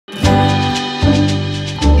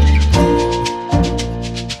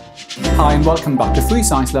Hi and welcome back to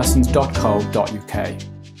freesciencelessons.co.uk.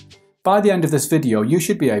 By the end of this video, you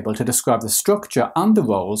should be able to describe the structure and the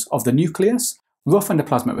roles of the nucleus, rough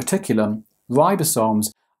endoplasmic reticulum,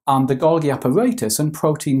 ribosomes, and the Golgi apparatus in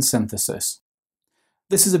protein synthesis.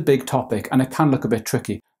 This is a big topic and it can look a bit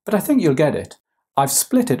tricky, but I think you'll get it. I've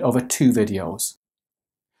split it over 2 videos.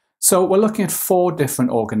 So we're looking at 4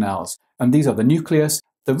 different organelles, and these are the nucleus,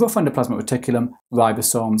 the rough endoplasmic reticulum,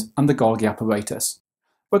 ribosomes, and the Golgi apparatus.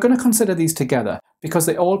 We're going to consider these together because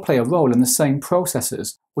they all play a role in the same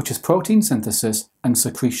processes, which is protein synthesis and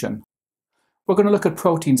secretion. We're going to look at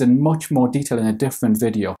proteins in much more detail in a different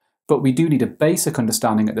video, but we do need a basic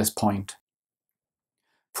understanding at this point.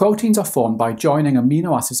 Proteins are formed by joining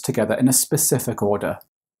amino acids together in a specific order.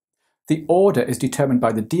 The order is determined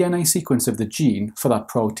by the DNA sequence of the gene for that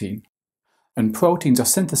protein, and proteins are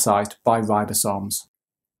synthesized by ribosomes.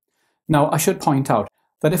 Now, I should point out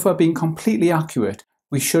that if we're being completely accurate,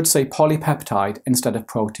 we should say polypeptide instead of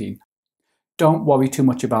protein. Don't worry too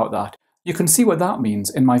much about that. You can see what that means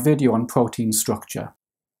in my video on protein structure.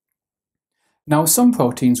 Now, some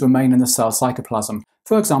proteins remain in the cell cytoplasm,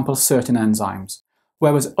 for example certain enzymes,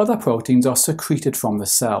 whereas other proteins are secreted from the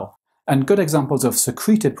cell, and good examples of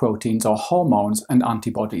secreted proteins are hormones and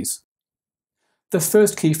antibodies. The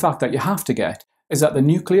first key fact that you have to get is that the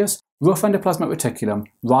nucleus, rough endoplasmic reticulum,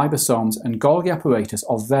 ribosomes, and Golgi apparatus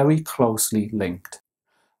are very closely linked.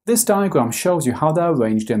 This diagram shows you how they're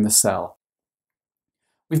arranged in the cell.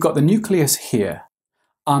 We've got the nucleus here,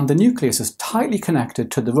 and the nucleus is tightly connected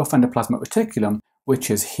to the rough endoplasmic reticulum, which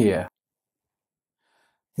is here.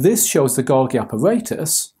 This shows the Golgi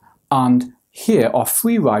apparatus, and here are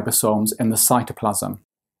free ribosomes in the cytoplasm.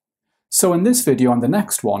 So in this video and the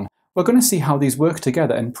next one, we're going to see how these work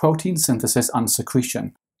together in protein synthesis and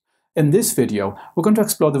secretion. In this video, we're going to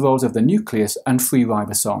explore the roles of the nucleus and free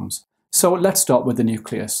ribosomes. So let's start with the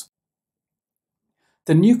nucleus.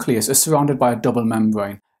 The nucleus is surrounded by a double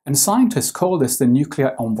membrane, and scientists call this the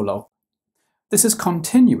nuclear envelope. This is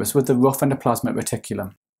continuous with the rough endoplasmic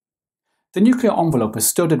reticulum. The nuclear envelope is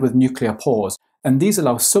studded with nuclear pores, and these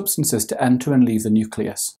allow substances to enter and leave the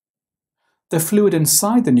nucleus. The fluid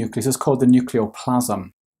inside the nucleus is called the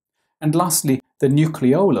nucleoplasm. And lastly, the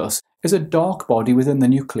nucleolus is a dark body within the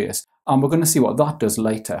nucleus, and we're going to see what that does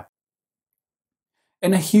later.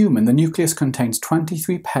 In a human, the nucleus contains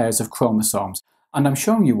 23 pairs of chromosomes, and I'm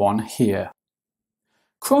showing you one here.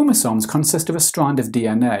 Chromosomes consist of a strand of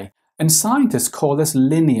DNA, and scientists call this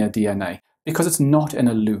linear DNA because it's not in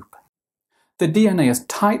a loop. The DNA is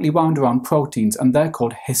tightly wound around proteins, and they're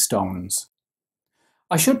called histones.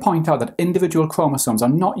 I should point out that individual chromosomes are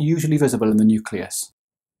not usually visible in the nucleus.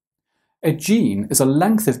 A gene is a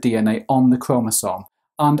length of DNA on the chromosome,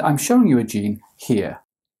 and I'm showing you a gene here.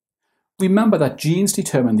 Remember that genes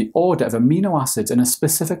determine the order of amino acids in a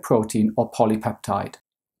specific protein or polypeptide.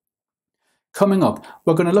 Coming up,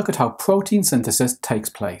 we're going to look at how protein synthesis takes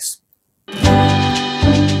place.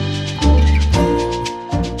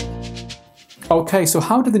 Okay, so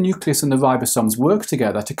how do the nucleus and the ribosomes work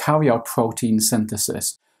together to carry out protein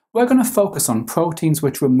synthesis? We're going to focus on proteins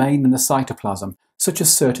which remain in the cytoplasm, such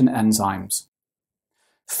as certain enzymes.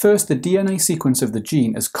 First, the DNA sequence of the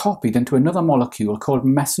gene is copied into another molecule called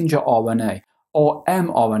messenger RNA, or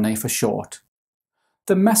mRNA for short.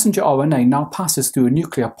 The messenger RNA now passes through a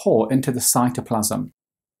nuclear pore into the cytoplasm.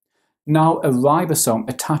 Now a ribosome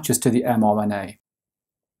attaches to the mRNA.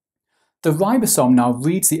 The ribosome now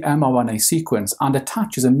reads the mRNA sequence and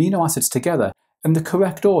attaches amino acids together in the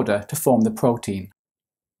correct order to form the protein.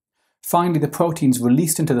 Finally, the protein is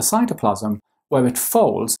released into the cytoplasm, where it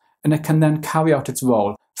folds, and it can then carry out its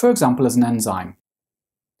role, for example as an enzyme.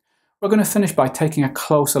 We're going to finish by taking a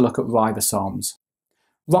closer look at ribosomes.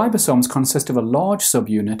 Ribosomes consist of a large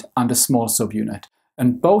subunit and a small subunit,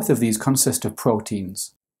 and both of these consist of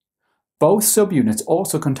proteins. Both subunits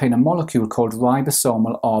also contain a molecule called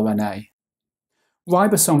ribosomal RNA.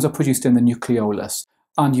 Ribosomes are produced in the nucleolus,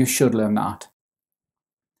 and you should learn that.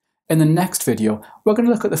 In the next video, we're going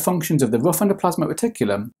to look at the functions of the rough endoplasmic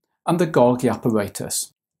reticulum and the Golgi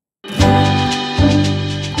apparatus.